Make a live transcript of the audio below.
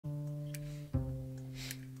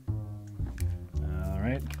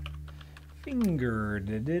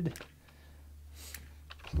fingered.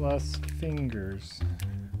 Plus fingers.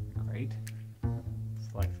 Great.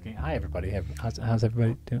 Select game. Hi, everybody. How's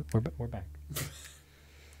everybody doing? We're back.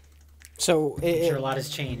 So I'm sure a lot has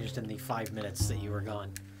changed in the 5 minutes that you were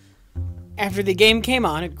gone. after the game came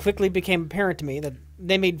on, it quickly became apparent to me that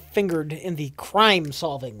they made fingered in the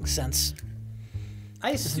crime-solving sense.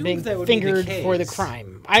 I assumed Being that would be the fingered case. for the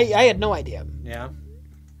crime. I had no idea. Yeah.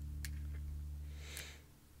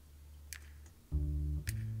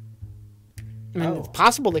 I mean, it's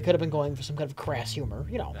possible they could have been going for some kind of crass humor,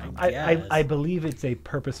 you know. I believe it's a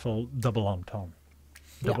purposeful double entendre.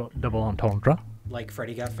 Double entendre. Like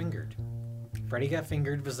Freddy Got Fingered. Freddy Got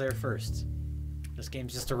Fingered was there first. This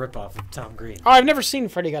game's just a ripoff of Tom Green. Oh, I've never seen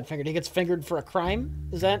Freddy Got Fingered. He gets fingered for a crime?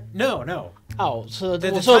 Is that? No. Oh, so,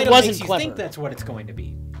 The so it title wasn't makes you clever. think that's what it's going to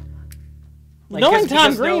be. Like, Knowing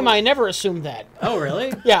Tom because Green, I never assumed that. Oh,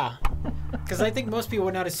 really? Yeah. Because I think most people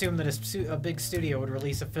would not assume that a big studio would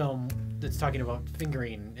release a film that's talking about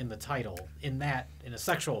fingering in the title in a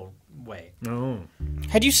sexual way. No.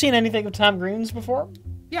 Had you seen anything of Tom Green's before?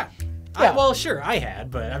 Yeah. Yeah. Well, sure, I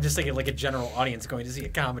had, but I'm just thinking like a general audience going to see a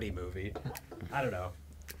comedy movie. I don't know.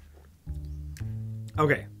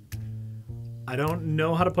 Okay. I don't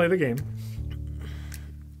know how to play the game.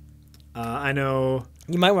 I know.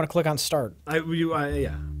 You might want to click on start.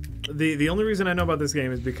 Yeah. The only reason I know about this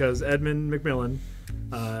game is because Edmund McMillan,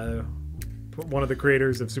 one of the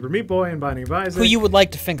creators of Super Meat Boy and Binding of Isaac, Who you would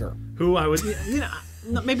like to finger. who I would,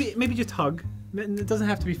 maybe just hug. It doesn't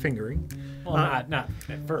have to be fingering. Well, not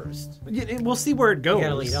at first. We'll see where it goes. You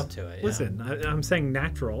gotta lead up to it. Yeah. Listen, I'm saying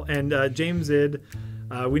natural, and James Id,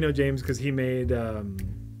 we know James because he made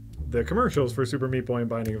the commercials for Super Meat Boy and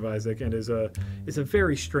Binding of Isaac, and is a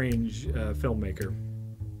very strange filmmaker.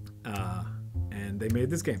 And they made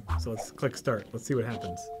this game, so let's click start. Let's see what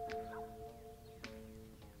happens.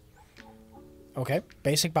 Okay.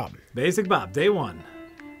 Basic Bob. Basic Bob, day one.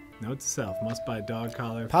 Note to self: must buy dog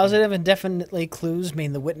collar. Positive and definitely clues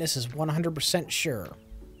mean the witness is 100% sure.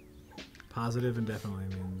 Positive and definitely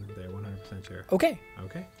mean they're 100% sure. Okay.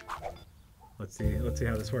 Okay. Let's see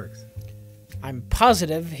how this works. I'm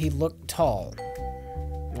positive he looked tall.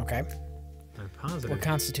 Okay. I'm positive. What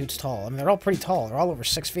constitutes tall? I mean, they're all pretty tall. They're all over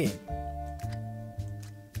 6 feet.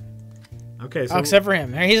 Okay, so Oh, except for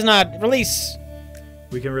him. He's not. Release.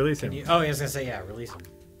 we can release him. I was gonna say yeah, release him.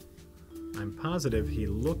 I'm positive he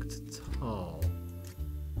looked tall.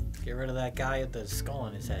 Get rid of that guy with the skull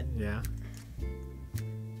on his head. Yeah.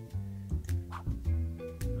 All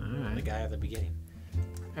The right. guy at the beginning.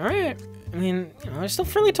 All right. I mean, he's still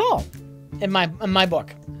fairly tall, in my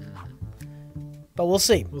book. But we'll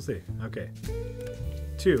see. We'll see. Okay.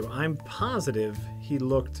 2. I'm positive he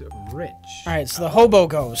looked rich. All right. So the hobo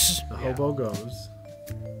goes. The hobo goes.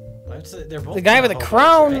 They're both The guy with the hobos,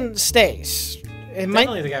 crown right? stays. It Definitely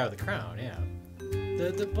might. the guy with the crown. Yeah.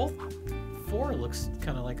 The both 4 looks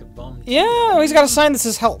kind of like a bum. Yeah. He's got a sign that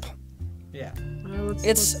says help. Yeah. No.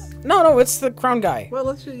 It's the crown guy. Well,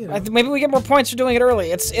 let's Maybe we get more points for doing it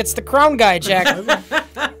early. It's the crown guy, Jack.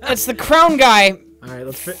 It's the crown guy. All right,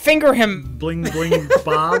 let's Finger him. bling bling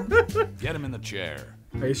Bob. Get him in the chair.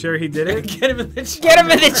 Are you sure he did it? Get him in the chair. Get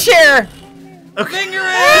him in the chair. Finger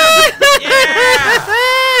him!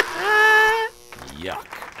 Yuck.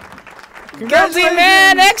 Guilty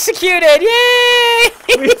man executed.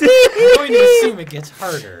 Yay! We did. I'm going to assume it gets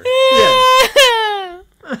harder.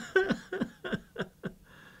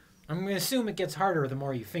 I'm going to assume it gets harder the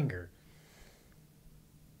more you finger.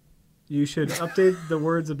 You should update the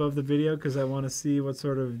words above the video because I want to see what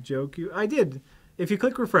sort of joke you. I did. If you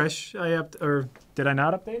click refresh, or did I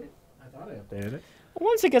not update it? I thought I updated it.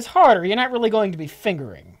 Once it gets harder, you're not really going to be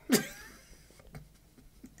fingering.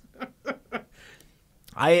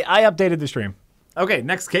 I updated the stream. Okay,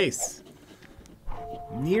 next case.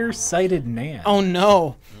 Nearsighted Nan. Oh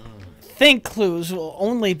no. Think clues will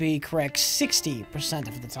only be correct 60%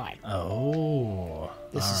 of the time. Oh.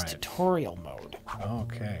 This all is right. tutorial mode.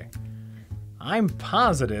 Okay. I'm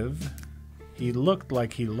positive he looked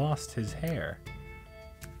like he lost his hair.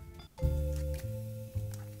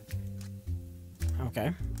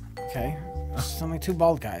 Okay. It's only 2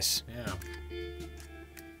 bald guys. Yeah.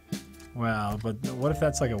 Well, but what if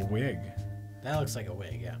that's like a wig? That looks like a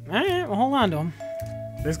wig, yeah. All right, well, hold on to him.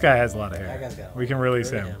 This guy has a lot of hair. That guy's got a We lot can of release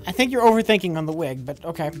hair. him. I think you're overthinking on the wig, but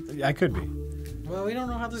okay. I could be. Well, we don't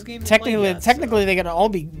know how this game is Technically, played yet, technically, they could all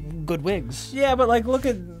be good wigs. Yeah, but like, look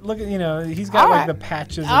at he's got All like right. the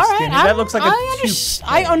patches of All skin. right, That looks like a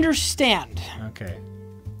I understand. Okay.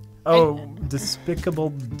 Oh, Despicable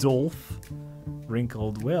Dolph.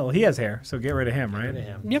 Wrinkled Will. He has hair, so get rid of him, Rid right? of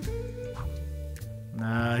him. Yep.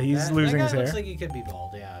 Nah, he's That losing guy his hair. looks like he could be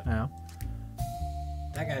bald, yeah. Yeah.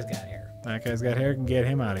 That guy's got hair. That guy's got hair. Can get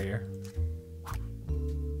him out of here.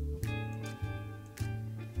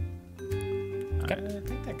 I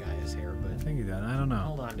think that guy has hair, I but think he does. I don't know.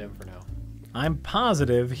 hold on to him for now. I'm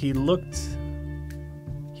positive he looked.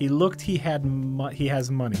 He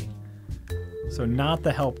has money. So not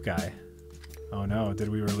the help guy. Oh no! Did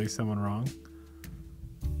we release someone wrong?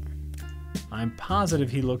 I'm positive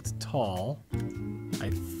he looked tall. I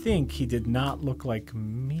think he did not look like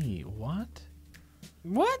me. What?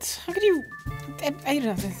 What? How could you?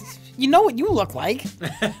 You know what you look like.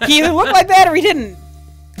 He either looked like that or he didn't.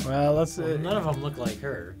 Well, let's. Well, none of them look like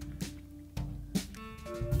her.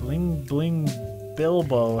 Bling Bling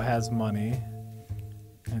Bilbo has money.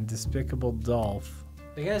 And Despicable Dolph.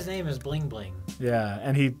 The guy's name is Bling Bling. Yeah,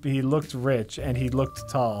 and he looked rich and he looked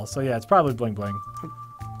tall. So yeah, it's probably Bling Bling.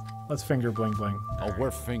 Let's finger Bling Bling. Oh, we're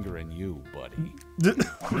fingering you, buddy.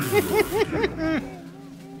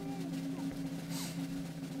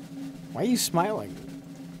 Why are you smiling?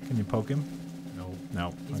 Can you poke him? No.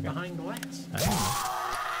 No. He's Okay. behind glass.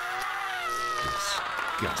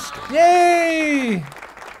 Disgusting. Yay!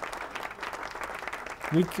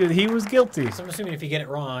 He was guilty. So I'm assuming if you get it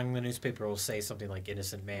wrong, the newspaper will say something like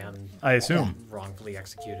 "innocent man I assume. wrongfully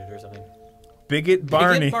executed" or something. Bigot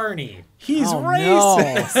Barney. Bigot Barney. He's Oh,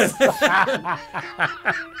 racist.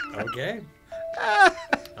 Okay.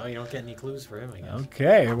 Oh, you don't get any clues for him, I guess.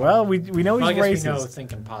 Okay, well, we know Well, I he's guess we know, racist.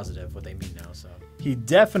 thinking positive, what they mean now. So He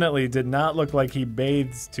definitely did not look like he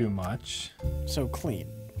bathes too much. So clean.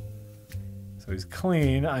 So he's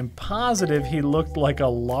clean. I'm positive he looked like a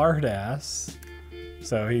lard ass.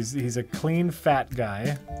 So he's a clean fat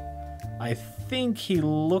guy. I think he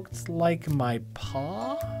looked like my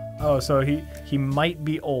pa. Oh, so he might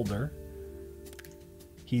be older.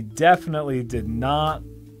 He definitely did not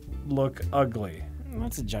look ugly.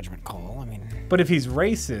 That's a judgment call. I mean, But if he's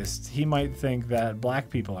racist, he might think that black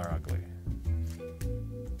people are ugly.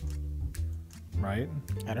 Right?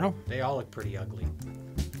 I don't know. they all look pretty ugly.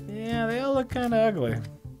 Yeah, they all look kind of ugly.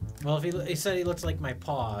 Well, if he said he looks like my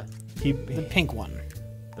paw, The The pink one.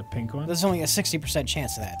 pink one? There's only a 60%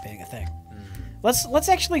 chance of that being a thing. Let's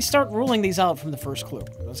actually start ruling these out from the first clue.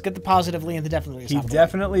 Let's get the positively and the definitely. He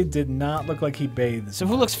definitely did not look like he bathes. So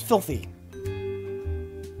who looks filthy? They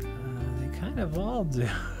kind of all do.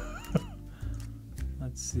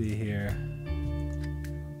 Let's see here.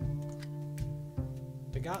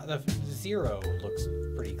 the Zero looks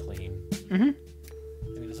pretty clean. Mm-hmm.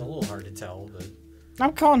 I mean, it's a little hard to tell, but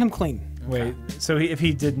I'm calling him clean. Wait, so if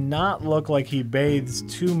he did not look like he bathes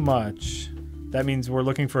too much, that means we're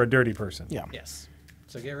looking for a dirty person. Yeah. yes.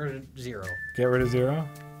 So get rid of Zero. Get rid of Zero?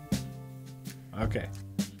 Okay.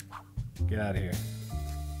 Get out of here.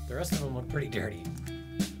 The rest of them look pretty dirty.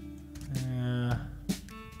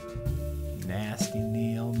 Nasty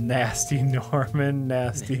Neil, Nasty Norman,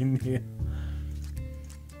 Nasty Neil.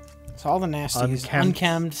 So all the nasties, Unkempt.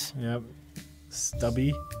 unkempt. Yep.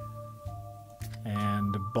 Stubby.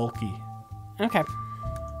 And bulky. Okay.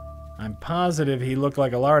 I'm positive he looked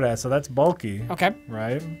like a lard ass, so that's bulky. Okay.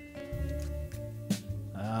 Right?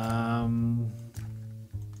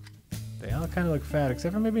 They all kind of look fat,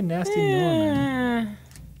 except for maybe Nasty Norman. Eh,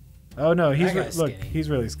 Oh no, That guy's look, skinny. he's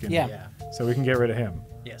really skinny. Yeah. Yeah. So we can get rid of him.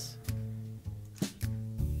 Yes.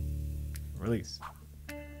 Release.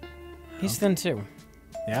 he's thin too.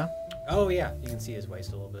 Yeah? Oh yeah, you can see his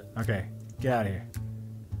waist a little bit. Okay. Get out of here.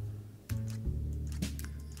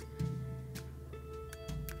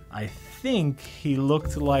 I think he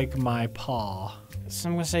looked like my paw. So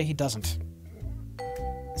I'm gonna say he doesn't.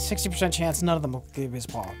 60% chance none of them will give his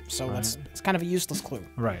paw. So Right. it's kind of a useless clue.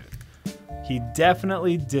 Right. He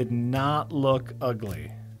definitely did not look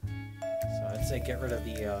ugly. So I'd say get rid of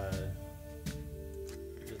the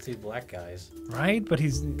two black guys Right? But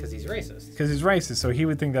he's because he's racist. because he's racist, so he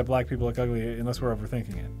would think that black people look ugly unless we're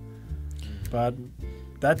overthinking it. But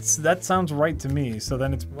that sounds right to me. So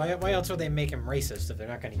then it's Why else would they make him racist if they're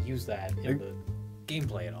not going to use that in the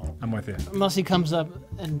gameplay at all? I'm with you. Unless he comes up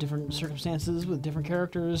in different circumstances with different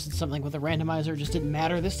characters. Something with a randomizer just didn't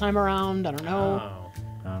matter this time around. I don't know. Oh.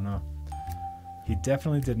 I don't know. He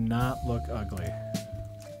definitely did not look ugly.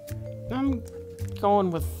 I'm going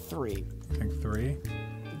with 3. I think 3.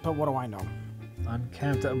 But what do I know?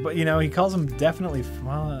 Unkempt. But you know, he calls him definitely.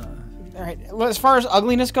 Well, All right. Well, as far as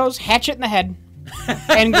ugliness goes, hatchet in the head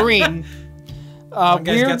and green. One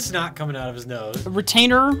guy's Weird got snot coming out of his nose.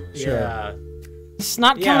 retainer, Sure. Yeah.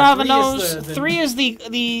 snot Yeah, coming out of the 3 nose. is the- 3 is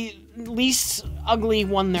the least ugly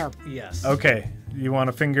one there. Yes. okay. You want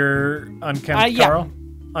to finger unkempt Yeah. Carl?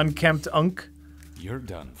 Unkempt Unk? You're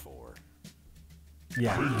done for.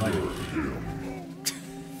 Yeah. I like it.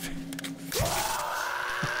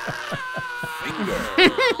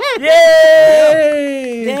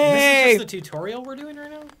 Yay! This is Yay! just the tutorial we're doing right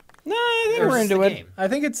now? No, I think Or we're is this into the it. game? I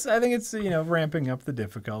think it's ramping up the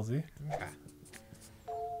difficulty. Okay.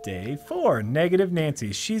 Day 4, negative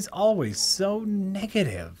Nancy. She's always so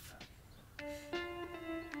negative.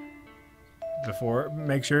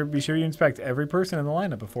 Be sure you inspect every person in the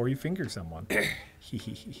lineup before you finger someone.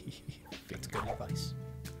 That's good advice.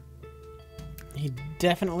 He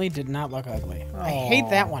definitely did not look ugly. I hate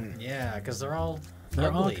that one. Yeah, because they're all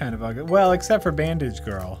They're all ugly. kind of ugly. Well, except for Bandage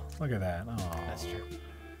Girl. Look at that. Oh, That's true.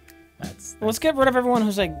 that's Well, let's get rid of everyone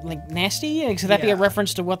who's like nasty. Could that be a Yeah.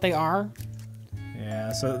 reference to what they are?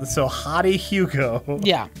 yeah. So Hottie Hugo,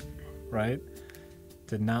 Yeah. right?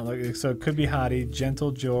 Did not look. So it could be Hottie,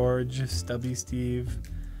 Gentle George, Stubby Steve,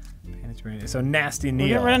 Bandage Brady. So Nasty We'll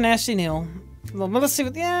get rid Neil, of Nasty Neil. Well, let's see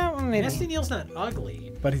what. Yeah, well, maybe. Nasty Neil's not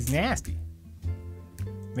ugly. but he's nasty.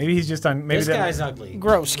 Maybe he's just on. Maybe This that guy's ugly.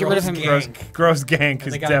 Gross. Get rid of him. Gank. gross gank And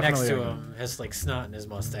is the guy definitely next to ugly. him has like snot in his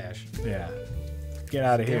mustache. Yeah. Get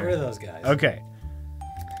out of Get rid here. of those guys. Okay.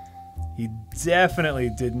 He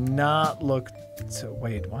definitely did not look. So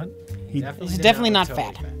wait, what? He He's did definitely look not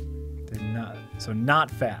totally fat. did not. So not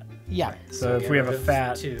fat. Yeah. So if get we have rid a of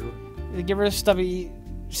fat 2. Get rid of Stubby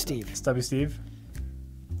Steve. Stubby Steve.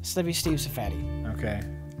 Stubby Steve's a fatty. Okay.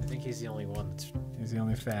 I think he's the only one that's He's the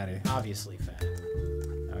only fatty. obviously fat.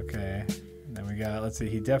 Okay. And then we got. Let's see.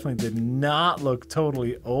 He definitely did not look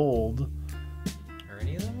totally old. Are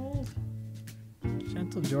any of them old?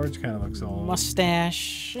 Gentle George kind of looks old.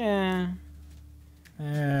 Mustache.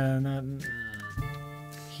 Not.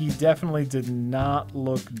 He definitely did not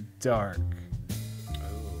look dark.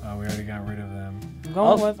 Oh, we already got rid of them.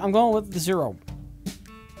 I'm going with the 0.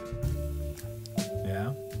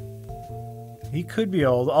 Yeah. He could be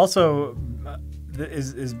old. Also,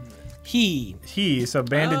 is He. so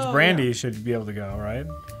Bandage Oh, Brandy yeah. should be able to go, right?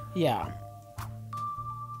 Yeah.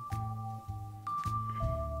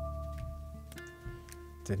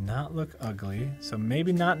 Did not look ugly. So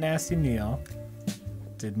maybe not Nasty Neil.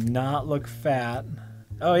 Did not look fat.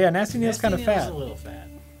 Oh yeah, Nasty Neil's kind of Nasty Neil's fat. a little fat.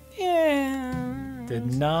 Yeah.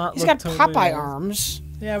 Did not. He's look got totally Popeye old. arms.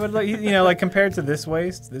 Yeah, but like, like compared to this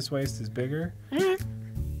waist is bigger. Mhm.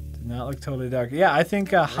 Did not look totally dark. Yeah, I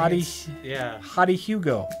think Hottie Yeah. Hottie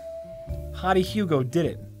Hugo. Hottie Hugo did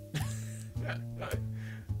it.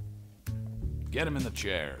 Get him in the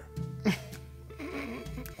chair.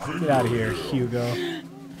 Get out of here, Hugo.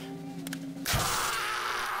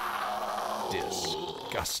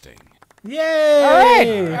 Disgusting. Yay! All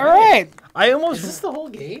right. All right. I Is almost. this the whole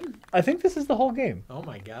game? I think this is the whole game. Oh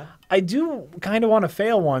my god. I do kind of want to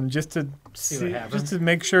fail one just to See what happens. just to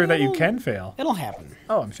make sure that you can fail. It'll happen.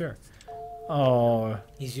 Oh, I'm sure. Oh,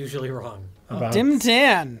 He's usually wrong. about Dim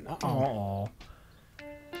 10. Uh-oh. Oh,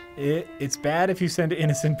 it's bad if you send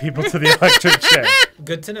innocent people to the electric chair.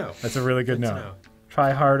 Good to know. That's a really good Good to note. know.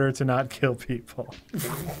 Try harder to not kill people. I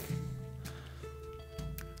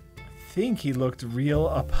think he looked real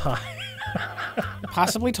up high.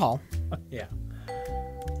 Possibly tall. Yeah.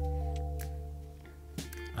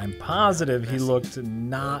 I'm positive he looked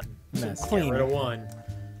not messy. Clean. Rid of 1.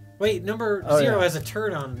 Wait, number Oh, 0 yeah. has a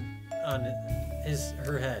turd on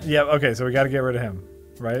her head. Yeah. Okay. So we got to get rid of him,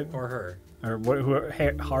 right? Or her. Or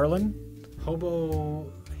what? Harlan?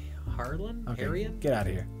 Hobo Harlan? Okay. Harrian? Get out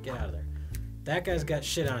of here. Get out of there. That guy's got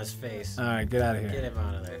shit on his face. All right. Get out of Get here. him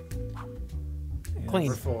out of there. Clean.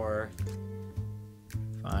 Number 4.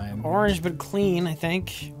 Fine. Orange but clean, I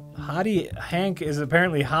think. Hottie Hank is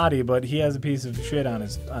apparently hottie, but he has a piece of shit on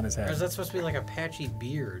his Or is head. that supposed to be like a patchy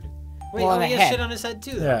beard? Wait, Well, on oh, the he has head. shit on his head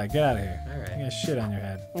too. Though. Yeah. Get out of here. All right. He has shit on your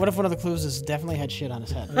head. What if one of the clues is definitely had shit on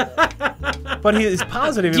his head? But he is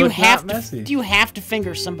positive. He do you looked have not to? messy. Do you have to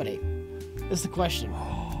finger somebody? Is the question.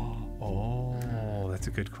 Oh, that's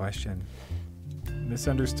a good question.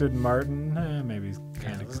 Misunderstood Martin? Maybe he's Yeah,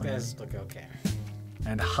 kind of those clean. guys look okay.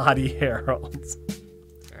 And Hottie Harold.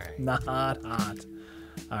 All right. Not hot.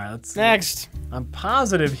 All right, let's see. Next. I'm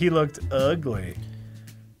positive he looked ugly.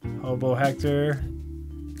 Hobo Hector.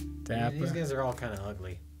 Dapper. These guys are all kind of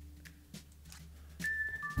ugly.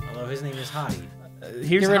 Although his name is Hottie.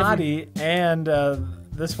 Here's Get rid of him. Hottie, and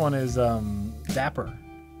this one is Dapper.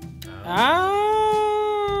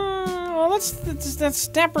 Well, that's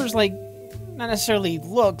Dapper's like not necessarily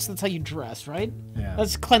looks. That's how you dress, right? Yeah.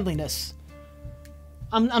 That's cleanliness.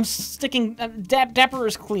 I'm sticking. Dapper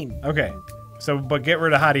is clean. Okay. So, but get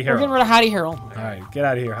rid of Hottie We're Harold. getting rid of Hottie Harold. All right, get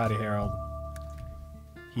out of here, Hottie Harold.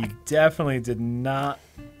 He definitely did not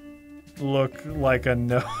look like a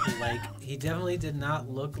no. Like, he definitely did not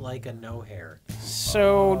look like a no hair.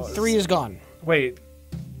 So 3 is gone. Wait.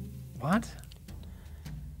 What?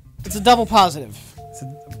 It's a double positive. It's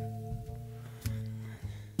a-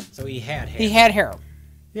 So he had hair. He had hair.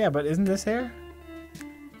 Yeah, but isn't this hair?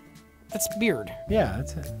 That's beard. Yeah,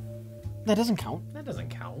 that's it. That doesn't count. That doesn't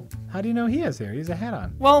count. How do you know he has hair? He has a hat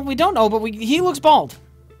on. Well, we don't know, but he looks bald.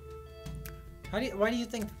 Why do you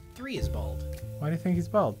think 3 is bald? Why do you think he's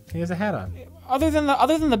bald? He has a hat on. Other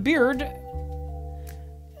than the beard,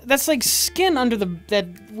 that's like skin under that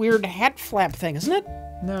weird hat flap thing, isn't it?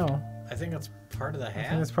 No, I think that's part of the I think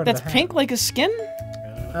hat. that's part That's of the hat. pink like his skin.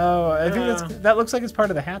 Oh, I think that looks like it's part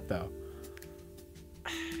of the hat, though.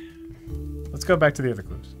 Let's go back to the other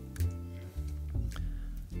clues.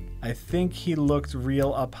 I think he looked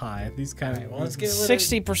real up high. These kind of Well, let's get rid of...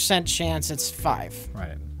 60% chance it's 5.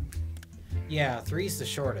 right. Yeah, 3's the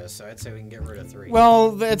shortest, so I'd say we can get rid of 3.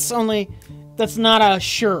 Well, that's not a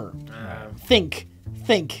sure. Um, Think.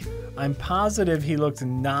 I'm positive he looked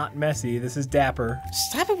not messy. This is Dapper.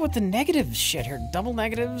 Stop it with the negative shit here. Double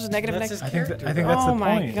negatives, negative That's negatives. his I think character. I think that's Oh the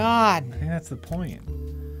my point. god. I think that's the point.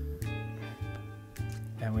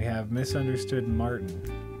 And we have Misunderstood Martin.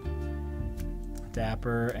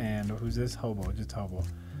 Dapper and who's this? Hobo, just Hobo.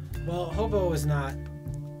 Well, Hobo is not...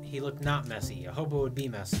 He looked not messy. A hobo would be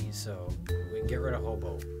messy, so we can get rid of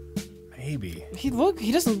Hobo. Maybe. He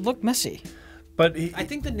doesn't look messy. But he, I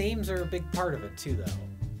think the names are a big part of it, too, though.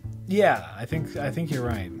 yeah, I think you're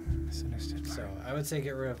right. Misunderstood So Martin. I would say get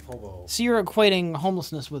rid of Hobo. So you're equating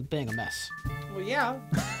homelessness with being a mess. Well, yeah.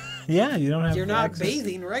 Yeah, you don't have You're not access.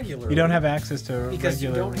 bathing regularly. You don't have access to Because you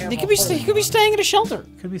regular. don't have He a could be hole. he could be staying at a shelter.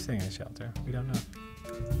 Could be staying in a shelter. We don't know.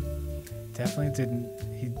 Definitely didn't.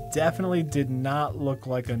 He definitely did not look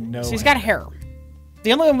like a no. So he's got hair.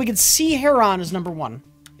 The only one we could see hair on is number 1.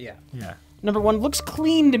 Yeah. Yeah. Number 1 looks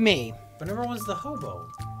clean to me. But number 1's the hobo.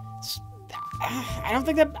 I don't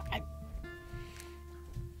think that.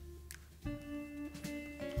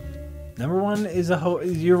 Number 1 is a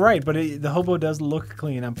You're right, but the hobo does look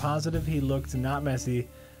clean. I'm positive he looked not messy.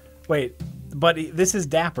 Wait, but this is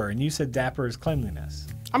Dapper, and you said Dapper is cleanliness.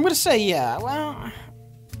 I'm gonna say yeah. Well,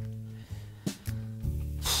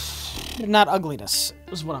 not ugliness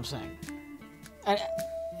is what I'm saying. I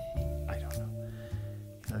don't know.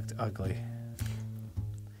 He looked ugly.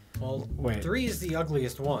 Well, Wait. 3 is the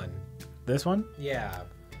ugliest one. This one? Yeah.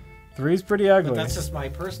 3's pretty ugly. But that's just my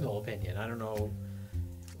personal opinion. I don't know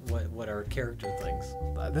what our character thinks.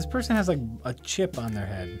 This person has like a chip on their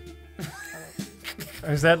head.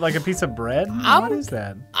 Or is that like a piece of bread? What is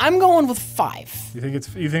that? I'm going with 5. You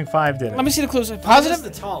think 5 did it? Let me see the clues. Positive Positive the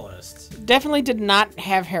tallest. definitely did not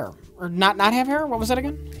have hair. Or not have hair? What was that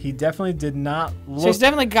again? He definitely did not look, So he's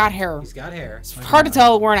definitely got hair. He's got hair. It's hard to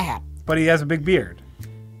tell wearing a hat. but he has a big beard.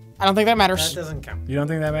 I don't think that That matters. doesn't count. You don't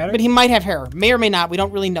think that matters? But he might have hair. May or may not. We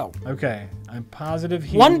don't really know. Okay, I'm positive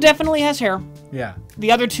he. One definitely has hair. Yeah,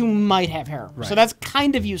 The other 2 might have hair. So Right. that's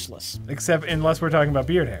kind of useless. except unless we're talking about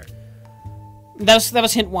beard hair. That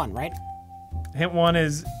was hint 1, right? Hint 1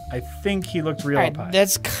 is I think he looked real All up high. right.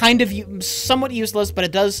 That's kind of somewhat useless, but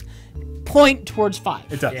it does point towards 5.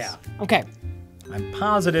 It does. Yeah. Okay. I'm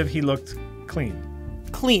positive he looked clean.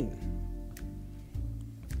 Clean.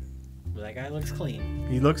 That guy looks clean.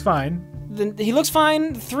 He looks fine. He looks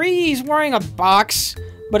fine. 3, he's wearing a box,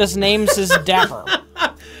 but his name says Dapper.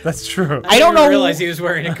 That's true. I don't didn't know. realize he was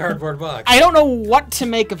wearing a cardboard box. I don't know what to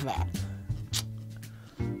make of that.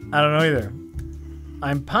 I don't know either.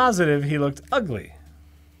 I'm positive he looked ugly.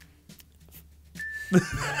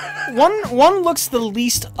 One looks the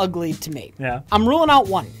least ugly to me. Yeah. I'm ruling out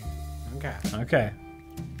 1. Okay. Okay.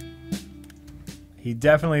 He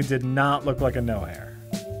definitely did not look like a no hair.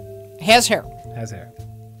 Has hair. Has hair.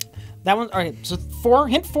 That one. All right. So 4.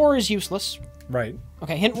 Hint 4 is useless. Right.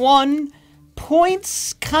 Okay. Hint 1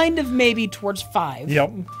 points kind of maybe towards 5.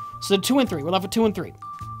 Yep. So 2 and 3. We're left with 2 and 3.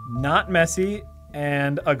 Not messy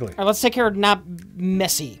and ugly. All right. Let's take care of not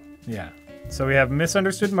messy. Yeah. So we have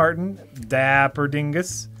Misunderstood Martin, Dapper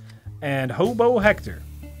Dingus, and Hobo Hector.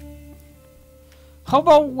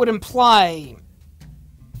 Hobo would imply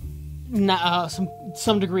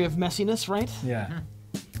some degree of messiness, right? Yeah.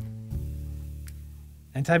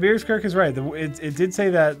 And Tiberius Kirk is right. It did say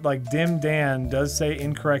that like Dim Dan does say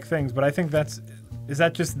incorrect things, but I think is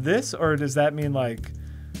that just this, or does that mean like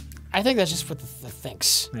I think that's just what the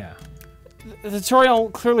thinks. yeah, The tutorial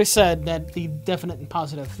clearly said that the definite and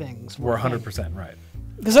positive things we're 100% right.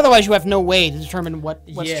 Because otherwise you have no way to determine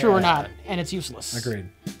what's true or Yeah. not, and it's useless. Agreed.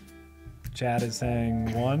 Chad is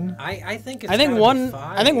saying 1. I think it's I think gotta be 1.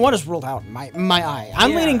 5. I think 1 is ruled out in my eye.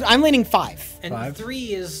 I'm Yeah. leaning 5. And 5?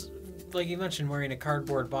 3 is, like you mentioned, wearing a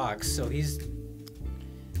cardboard box, so he's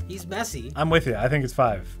messy, I'm with you. I think it's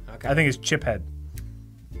 5. Okay. I think it's Chiphead.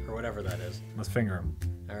 or whatever that is. Let's finger him.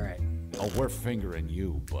 All right. Oh, we're fingering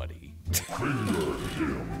you, buddy.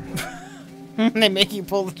 They make you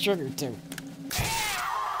pull the trigger too.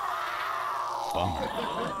 Bummer.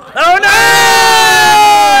 Oh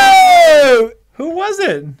no! Who was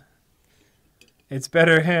it? It's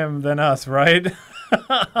better him than us, right?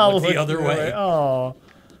 I'll Look the other way. Oh.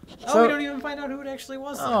 Oh, we don't even find out who it actually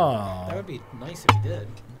was. Then. Oh. That would be nice if we did.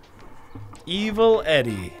 Evil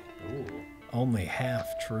Eddie. Ooh. Only half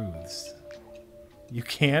truths. You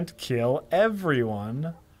can't kill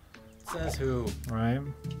everyone, Says who? right?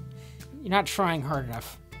 You're not trying hard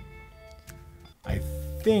enough. I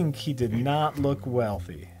think he did not look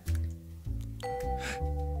wealthy.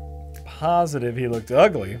 Positive he looked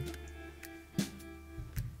ugly.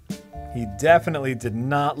 He definitely did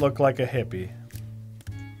not look like a hippie.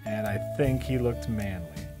 And I think he looked manly.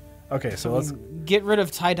 Okay, so let's... Get rid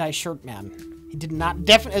of tie-dye shirt man. He did not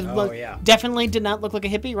definitely yeah. definitely did not look like a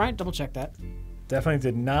hippie, right? Double check that. Definitely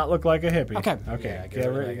did not look like a hippie. Okay. Okay, Yeah, get rid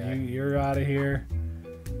of rid. that guy. You're out of here.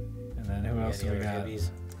 And then who else Any do we other got? hippies?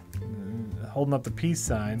 Holding up the peace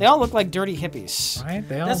sign. They all look like dirty hippies. Right?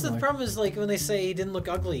 They all That's the look- problem is like when they say he didn't look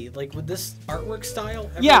ugly. Like with this artwork style,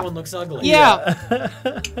 Yeah. everyone looks ugly. Yeah.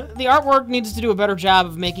 The artwork needs to do a better job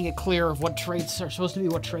of making it clear of what traits are supposed to be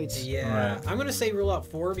what traits. Yeah. Right. I'm gonna say rule out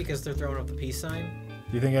 4 because they're throwing up the peace sign.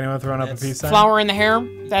 Do you think anyone throwing up a That's peace sign? Flower in the hair,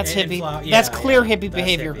 that's And hippie. flower- That's yeah, clear yeah, hippie that's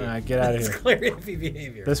behavior. hippie. All right, get out of It's here. clear hippie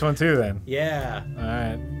behavior. This one too, then. Yeah. All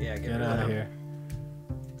right. Yeah, Get get rid out of of them. here.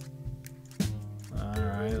 All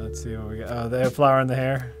right, let's see what we got. Oh, they have flower in the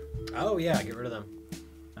hair. Oh yeah, get rid of them.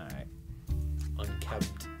 All right.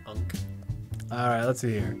 Unkempt. Unk. All right, let's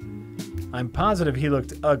see here. I'm positive he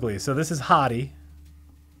looked ugly. So this is Hottie.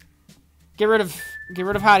 Get rid of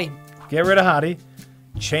Hottie. Get rid of Hottie.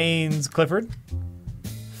 Chains Clifford.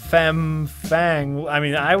 Femme Fang. I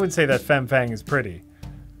mean, I would say that Femme Fang is pretty.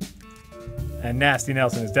 And Nasty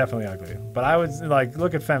Nelson is definitely ugly. But I would, like,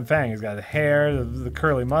 look at Femme Fang. He's got the hair, the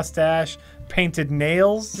curly mustache, painted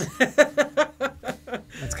nails.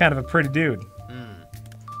 That's kind of a pretty dude.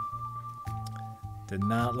 Did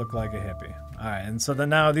not look like a hippie. All right, and so then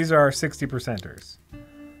now these are our 60%ers.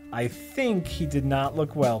 I think he did not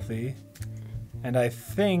look wealthy. And I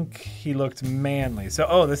think he looked manly. So,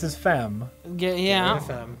 oh, this is Femme. Yeah. Get rid of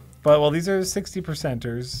them. But, well, these are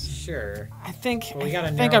 60%ers. Sure. I think Well, we gotta I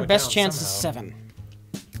think narrow our it best down chance is somehow. 7.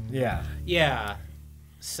 Yeah. Yeah.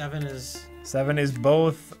 7 is 7 is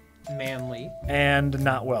both manly. and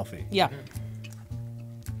not wealthy. Yeah.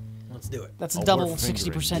 Let's do it. That's a Oh, double we're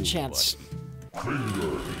fingering 60% you, chance.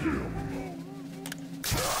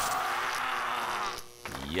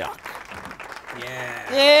 Yuck.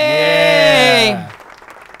 Yeah.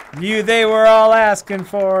 Yay! They were all asking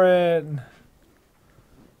for it.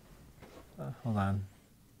 Hold on.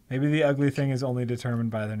 Maybe the ugly thing is only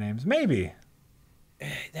determined by their names. Maybe.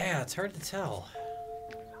 Yeah, it's hard to tell.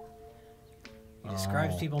 He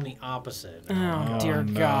describes people in the opposite. Oh, dear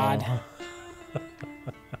no. God.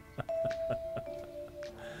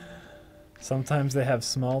 Sometimes they have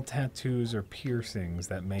small tattoos or piercings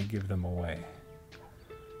that may give them away.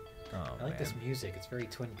 Oh, I like man. this music. It's very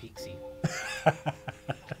Twin Peaksy.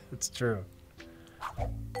 It's true.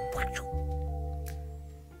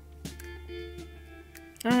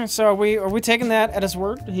 Alright, so are we taking that at his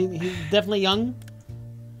word? He's definitely young.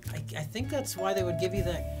 I think that's why they would give you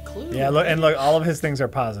that clue. Yeah, look, and look, all of his things are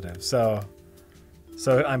positive. So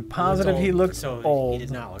I'm positive he looked so old. He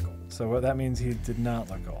did not look old. So what that means he did not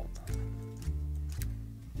look old.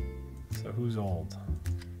 So who's old?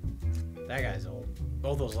 That guy's old.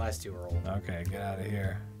 Both those last two are old. Okay, get out of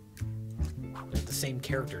here. They have the same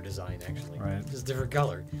character design, actually. Right. Just different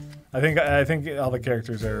color. I think all the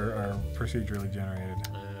characters are procedurally generated.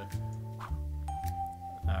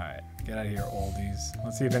 All right, get out of here, oldies.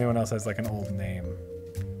 Let's see if anyone else has like an old name.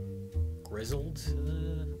 Grizzled?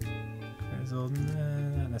 Grizzled,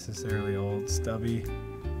 not necessarily old. Stubby,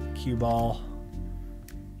 cue ball,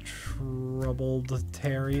 troubled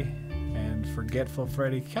Terry, and forgetful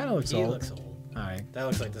Freddy. Kind of looks He old. looks old. All right, That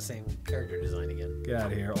looks like the same character design again. get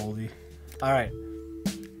out of here, oldie. All right.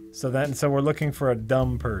 So we're looking for a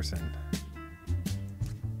dumb person.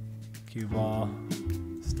 Cue ball,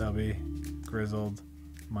 Stubby, Grizzled,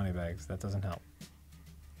 Moneybags. That doesn't help.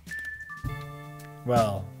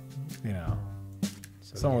 Well, you know,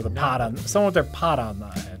 So someone with a you're pot not on, looking- someone with their pot on the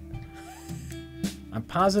head. I'm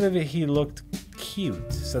positive that he looked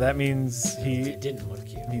cute, so that means He he didn't look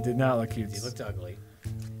cute. did not look cute. He looked ugly.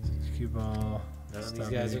 Cue ball. None of these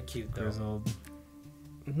Stubby, guys are cute, though. Grizzled.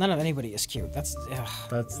 None of anybody is cute. That's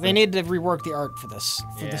That's they need to rework the art for this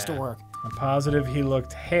to Yeah. work. I'm positive he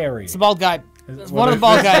looked hairy. It's the bald guy. Is- It's well, one of the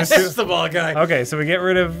bald there's- guys. there's It's the ball guy. Okay, so we get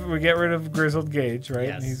rid of Grizzled Gage, right?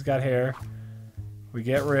 Yes. He's got hair. We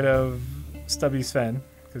get rid of Stubby Sven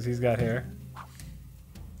because he's got hair.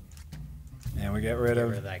 And we get rid Get of.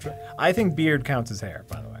 rid of that guy. I think beard counts as hair,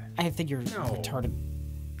 by the way. I think you're No. retarded.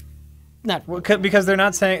 Not Well, because they're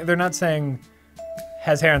not saying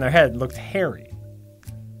has hair on their head. Looked hairy.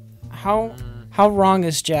 how wrong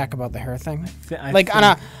is Jack about the hair thing? I Like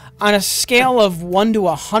think- on a scale of 1 to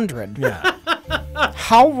 100, Yeah.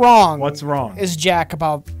 how wrong What's wrong? is Jack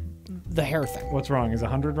about the hair thing? What's wrong? Is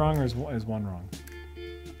 100 wrong or is 1 wrong?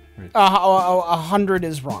 100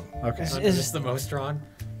 is wrong. Okay. Is- Is this the most wrong?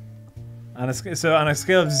 On a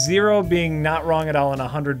scale of 0 being not wrong at all and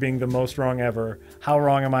 100 being the most wrong ever, how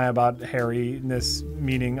wrong am I about hairiness,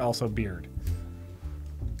 meaning also beard?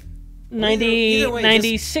 90, either way,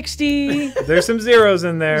 90, 60, There's some zeros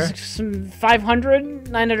in there. some 500,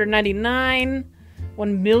 999,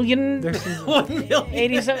 1 million, There's some, 1 million.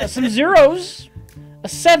 87, some zeros, a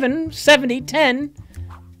 7, 70, 10,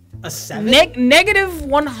 A 7? negative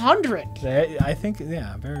 100. I think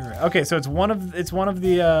yeah, very right. Okay, so it's one of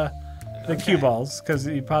the cue balls because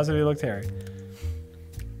he positively looked hairy.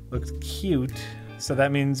 Looked cute. So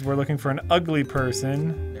that means we're looking for an ugly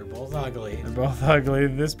person. They're both ugly. They're both ugly.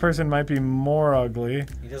 This person might be more ugly.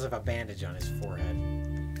 He does have a bandage on his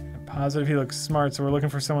forehead. Positive he looks smart, so we're looking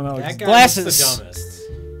for someone that looks That guy Glasses. looks the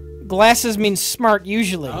dumbest. Glasses means smart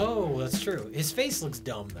usually. Oh, that's true. His face looks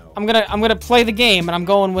dumb though. I'm gonna play the game, and I'm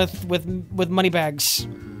going with Moneybags.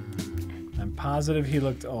 I'm positive he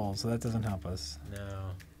looked old, so that doesn't help us. No.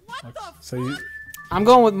 So you I'm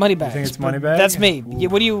going with Moneybags. think it's but Moneybag? That's me. Yeah,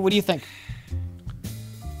 what do you think?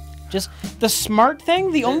 Just the smart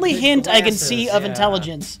thing. The only the hint I can see glasses, of yeah.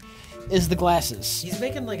 intelligence is the glasses. He's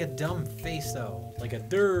making like a dumb face though, like a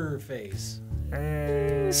der face.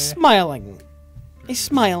 Smiling. He's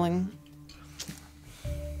smiling.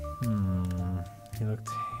 he looked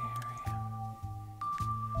hairy.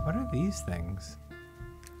 What are these things?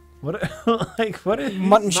 What what are these?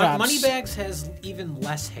 Mutton chops. Moneybags has even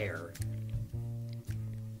less hair.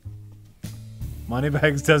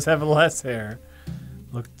 Moneybags does have less hair.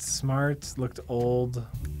 Looked smart, looked old.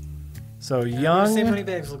 So I'm gonna young. say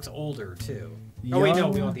Moneybags looks older too. Oh wait, no,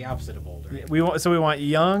 we Young. want the opposite of older. We want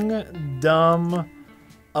young, dumb,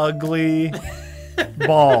 ugly,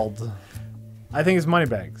 bald. I think it's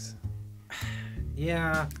Moneybags.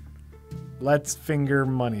 Yeah, Let's finger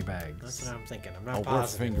that's Moneybags. what I'm thinking. I'm not Oh, we're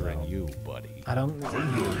positive. fingering though. you, buddy. I don't.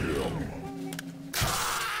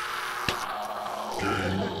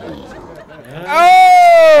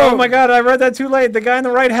 Oh my god! I read that too late. The guy on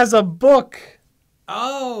the right has a book.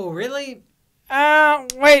 Oh, really?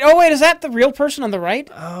 Wait. Oh, wait. Is that the real person on the right?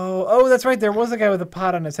 Oh, that's right. There was a guy with a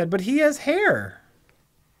pot on his head, but he has hair.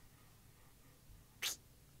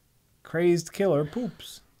 Crazed killer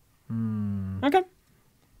poops. Okay.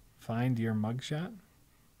 Find your mugshot.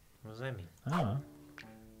 What does that mean? Oh,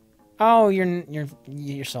 Oh, you're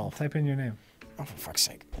yourself. type in your name. Oh, for fuck's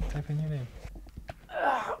sake. Type in your name.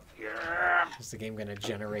 Is the game gonna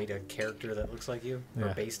generate a character that looks like you, Yeah.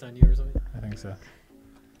 or based on you, or something? I think so.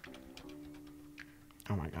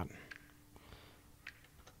 Oh my god.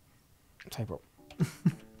 Typo.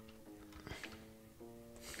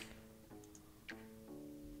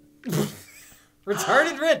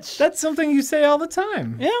 Retarded rich. That's something you say all the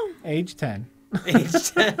time. Yeah. Age 10.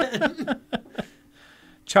 Age 10.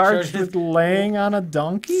 Charged with laying on a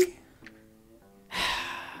donkey?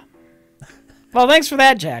 Well, thanks for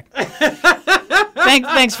that, Jack.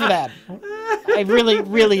 Thanks for that. I really,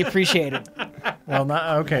 really appreciate it. Well,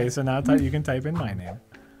 not okay. So now you can type in my name.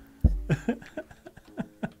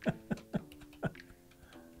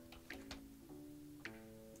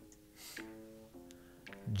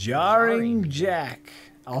 Jarring Jack,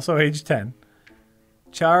 also age 10.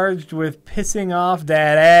 Charged with pissing off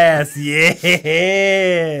that ass.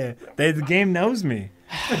 Yeah. The game knows me.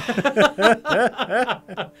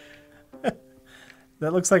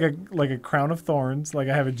 That looks like a crown of thorns. Like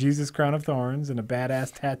I have a Jesus crown of thorns and a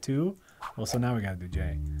badass tattoo. Well, so now we gotta do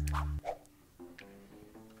Jay.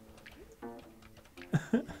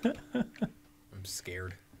 I'm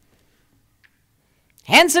scared.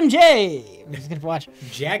 Handsome Jay. I'm just gonna watch.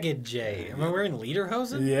 Jagged J. Am I wearing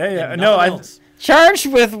lederhosen? Yeah, yeah. And No, nothing I. else? Charged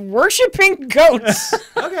with worshiping goats.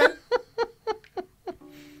 Okay.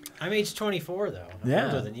 I'm age 24 though. I'm Yeah.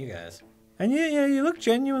 older than you guys. And you look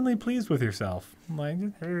genuinely pleased with yourself. Like,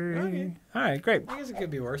 Okay. all right, great. I guess it could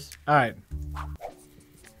be worse. All right.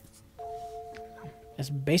 As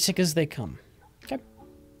basic as they come. Okay.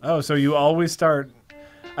 Oh, so you always start.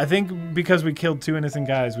 I think because we killed 2 innocent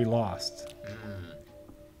guys, we lost.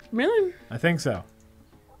 Really? I think so.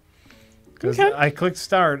 Because Okay. I clicked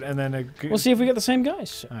start and then it. We'll see if we get the same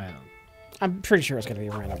guys. I don't. I'm pretty sure it's gonna be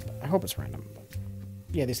random. I hope it's random. But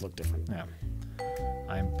yeah, these look different. Yeah.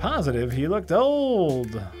 I'm positive he looked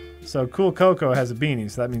old. So Cool Coco has a beanie,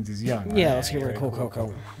 so that means he's young. Right? Yeah, let's get rid of Cool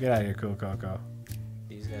Coco. Get out of here, Cool Coco.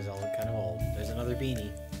 These guys all look kind of old. There's another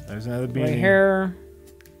beanie. There's another beanie. Right hair.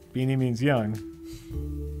 Beanie means young.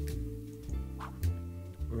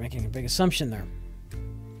 We're making a big assumption there.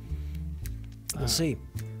 We'll see.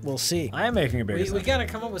 We'll see. I am making a big We assumption. gotta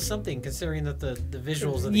come up with something considering that the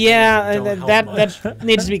visuals of the Yeah, game don't help that much.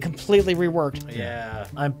 needs to be completely reworked. Yeah.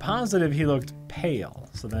 I'm positive he looked pale.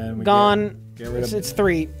 So then we Gone. Get rid of. It's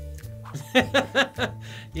 3.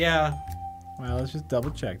 Yeah. Well, let's just double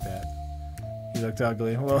check that. He looked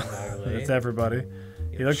ugly. Well, Ugly. that's everybody.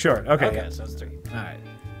 He looked short. Okay. Okay, so it's 3. All right.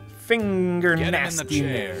 Finger Get him in the nasty.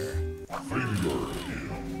 chair.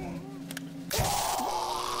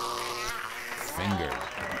 Finger.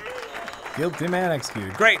 Guilty man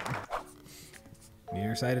executed. Great.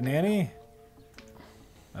 Nearsighted nanny.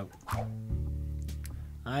 Oh.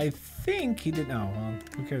 I think he did. No, well,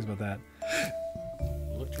 who cares about that?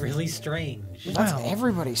 Looked really strange. That's Wow.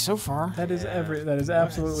 everybody so far. That is That is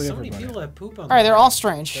absolutely So many everybody. people have poop on All right, they're their all head.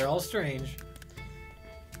 strange. They're all strange.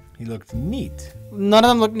 He looked neat. None of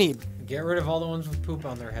them look neat. Get rid of all the ones with poop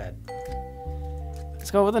on their head.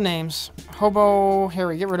 Let's go with the names. Hobo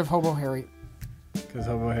Harry. Get rid of Hobo Harry. Because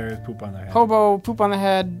hobo hair is poop on their head. Hobo, poop on the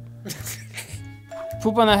head.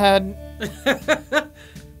 Poop on the head.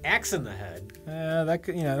 Axe in the head. That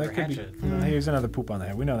could, that Or could be. hatchet. Here's another poop on the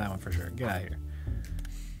head. We know that one for sure. Get out of here.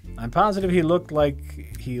 I'm positive he looked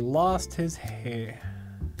like he lost his hair.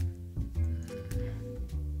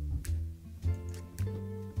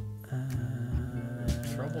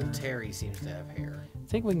 Troubled Terry seems to have hair. I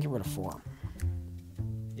think we can get rid of 4.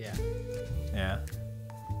 Yeah. Yeah.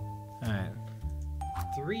 All right.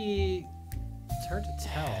 3. It's hard to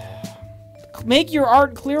tell. Make your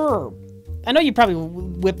art clearer. I know you probably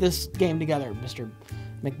whipped this game together, Mr.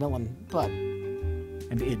 McMillan, but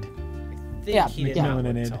And id. I think Yeah, he did yeah. not look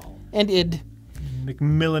Millinid. tall. and id.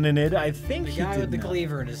 McMillan and id. I think The he guy did with the not.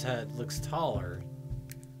 cleaver in his head looks taller.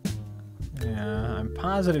 Yeah, I'm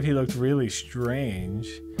positive he looked really strange.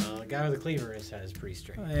 The guy with the cleaver in his head is pretty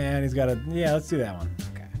strange. And he's got a. Yeah, let's do that one.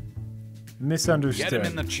 Okay. Misunderstood. Get him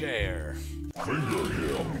in the chair.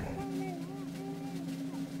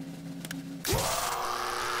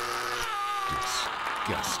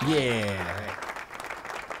 Disgusting. Yeah.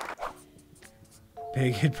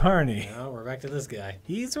 Big Barney. Now we're back to this guy.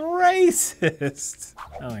 He's racist.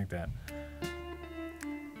 I like that.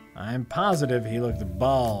 I'm positive he looked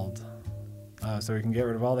bald. So we can get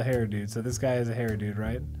rid of all the hair dudes. So this guy is a hair dude,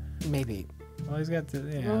 right? Maybe. Well, he's got the.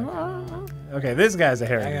 Yeah. Okay, this guy's a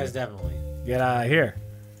hair That dude. guy's definitely. Get out of here.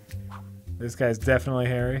 This guy's definitely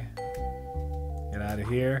hairy. Get out of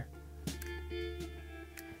here.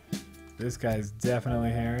 This guy's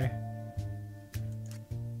definitely hairy.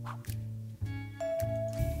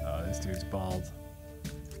 Oh, this dude's bald.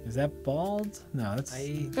 Is that bald? No, that's.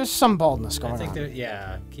 There's some baldness I going think on. there.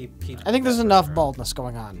 Yeah. Keep. I think there's enough baldness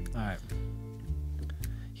going on. All right.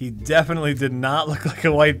 He definitely did not look like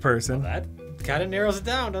a white person. That kind of narrows it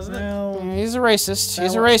down, doesn't it? Well, He's a racist.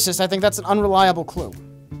 He's a racist. I think that's an unreliable clue.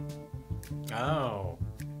 Oh.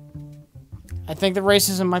 I think the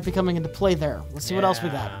racism might be coming into play there. Let's see what else we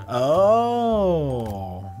got.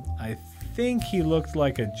 oh, I think he looked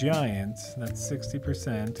like a giant. That's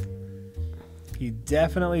 60%. He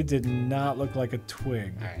definitely did not look like a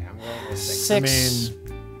twig. All right. I'm going with 6. 6. I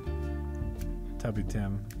mean, Tubby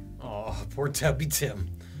Tim. Oh, poor Tubby Tim.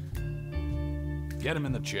 Get him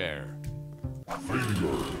in the chair.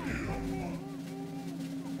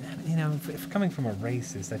 If coming from a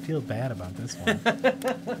racist, I feel bad about this one.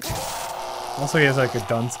 Also, he has like a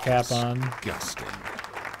dunce cap on. Disgusting.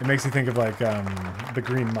 It makes you think of like the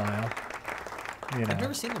Green Mile. You know. I've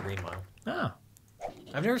never seen The Green Mile. Oh.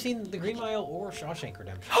 I've never seen The Green Mile or Shawshank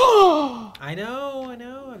Redemption. I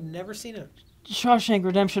know. I've never seen it. Shawshank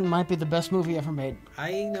Redemption might be the best movie ever made.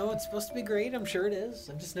 I know it's supposed to be great. I'm sure it is.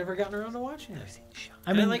 I've just never gotten around to watching it.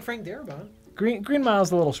 I I mean, like Frank Darabont. Green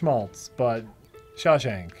Mile's a little schmaltz, but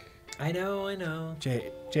Shawshank, I know.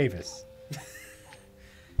 Javis.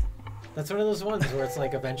 That's one of those ones where it's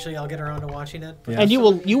like eventually I'll get around to watching it. But Yeah. And you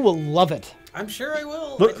will love it. I'm sure I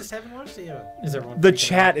will. Look- I just haven't watched it yet. Is everyone? The freaking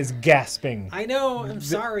chat out? is gasping. I know. I'm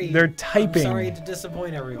sorry. they're typing. I'm sorry to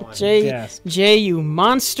disappoint everyone. Yes. Jay, you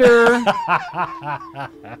monster.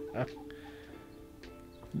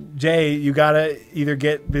 Jay, you gotta either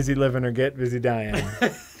get busy living or get busy dying.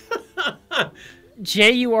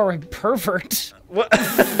 Jay, you are a pervert.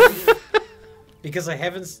 Because I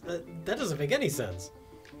haven't. That doesn't make any sense.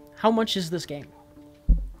 How much is this game?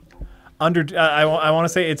 I want to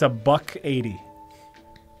say it's $1.80.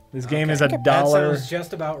 This game is a That dollar. sounds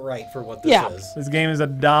just about right for what this Yeah. is. This game is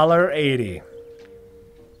 $1.80.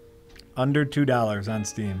 Under $2 on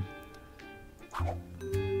Steam.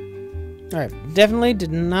 All right, definitely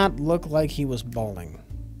did not look like he was balding.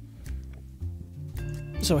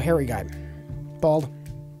 So hairy guy, bald,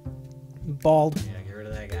 bald, Yeah, get rid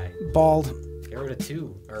of that guy. bald. Get rid of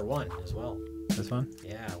 2 or 1 as well. This one?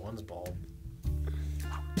 Yeah, 1's bald.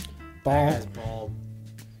 Bald. That guy's bald.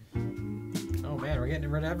 Oh man, we're getting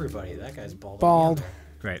rid of everybody. That guy's bald. Bald.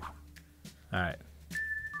 Great. All right.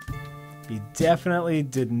 He definitely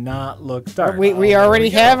did not look dark. We already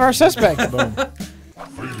have our suspect. Boom.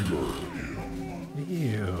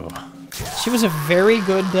 Ew. She was a very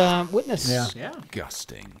good witness. Yeah. Yeah.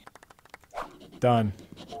 Disgusting. Done.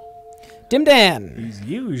 Dim Dan. He's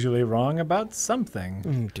usually wrong about something.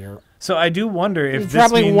 Oh dear. So I do wonder if this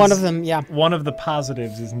Probably means one of them. Yeah. one of the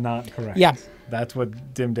positives is not correct. Yeah. That's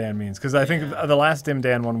what Dim Dan means. Because I think the last Dim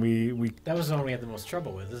Dan one we That was the one we had the most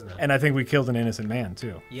trouble with, isn't it? and I think we killed an innocent man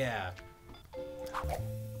too. Yeah.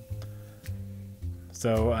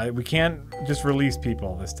 So we can't just release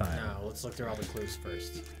people this time. No, let's look through all the clues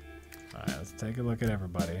first. All right, let's take a look at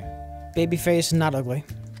everybody. Babyface, not ugly.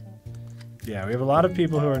 Yeah, we have a lot of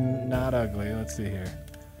people who are not ugly. Let's see here.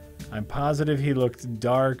 I'm positive he looked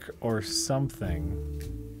dark or something.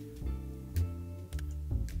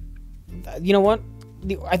 You know what?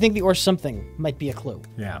 I think the or something might be a clue.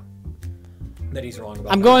 Yeah. That he's wrong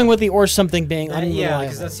about. I'm going with the or something being unreliable. Yeah,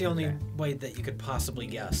 because that's the only way that you could possibly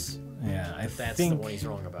guess. Yeah, I That's think. the one he's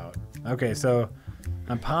wrong about. Okay, so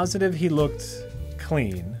I'm positive he looked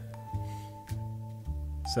clean.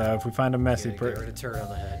 So if we find a messy Get rid of turd on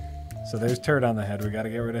the head. so there's turd on the head. We got to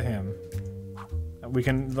get rid of him. We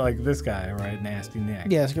can like this guy, right? Nasty Nick.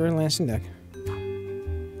 Yes, get rid of Lansing Dick.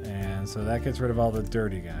 And so that gets rid of all the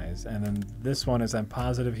dirty guys. And then this one is I'm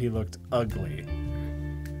positive he looked ugly.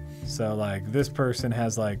 So like this person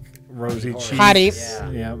has like rosy cheeks.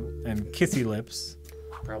 Hottie. Yeah, and kissy lips.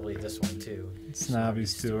 Probably this one too. Snobby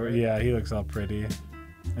Stewart. Yeah, he looks all pretty.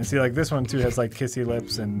 And see, like this one too has like kissy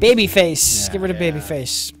lips and. Babyface. Yeah. Get rid of Yeah.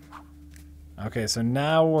 Babyface. Okay, so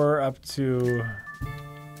now we're up to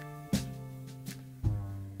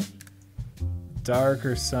dark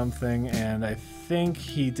or something, and I think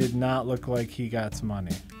he did not look like he got some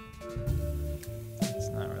money. It's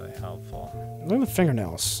not really helpful. Look at the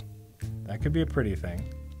fingernails. That could be a pretty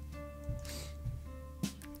thing.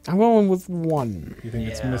 I'm going with 1. You think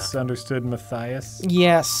it's Yeah. misunderstood Matthias?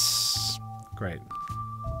 Yes. Great.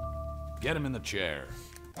 Get him in the chair.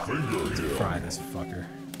 Fry this fucker.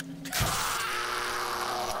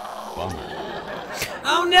 Bummer.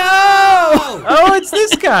 Oh no! Oh, it's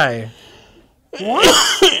this guy!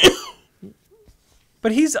 What?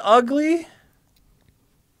 But he's ugly?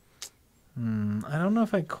 I don't know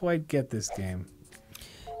if I quite get this game.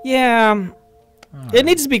 Yeah. It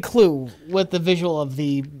needs to be clue with the visual of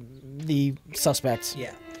the suspects.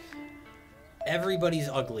 Yeah. Everybody's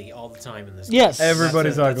ugly all the time in this. Yes. Game.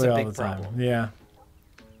 Everybody's That's ugly a all big the time. problem. Yeah.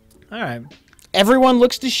 All right. Everyone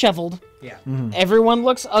looks disheveled. Yeah. Everyone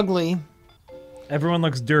looks ugly. Everyone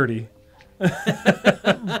looks dirty.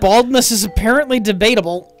 Baldness is apparently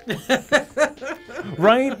debatable.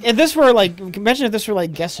 Right? If this were like, imagine if this were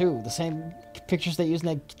like Guess Who, the same pictures they use in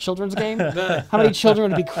that children's game. How many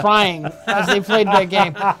children would be crying as they played that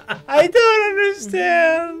game? I don't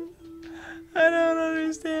understand. I don't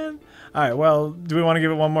understand. All right. Well, do we want to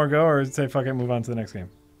give it one more go or say fuck it, move on to the next game?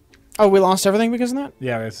 Oh, we lost everything because of that?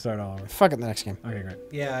 Yeah, we have to start all over. Fuck it, the next game. Okay, great.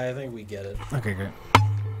 Yeah, I think we get it. Okay, great.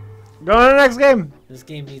 Go to the next game. This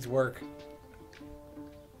game needs work.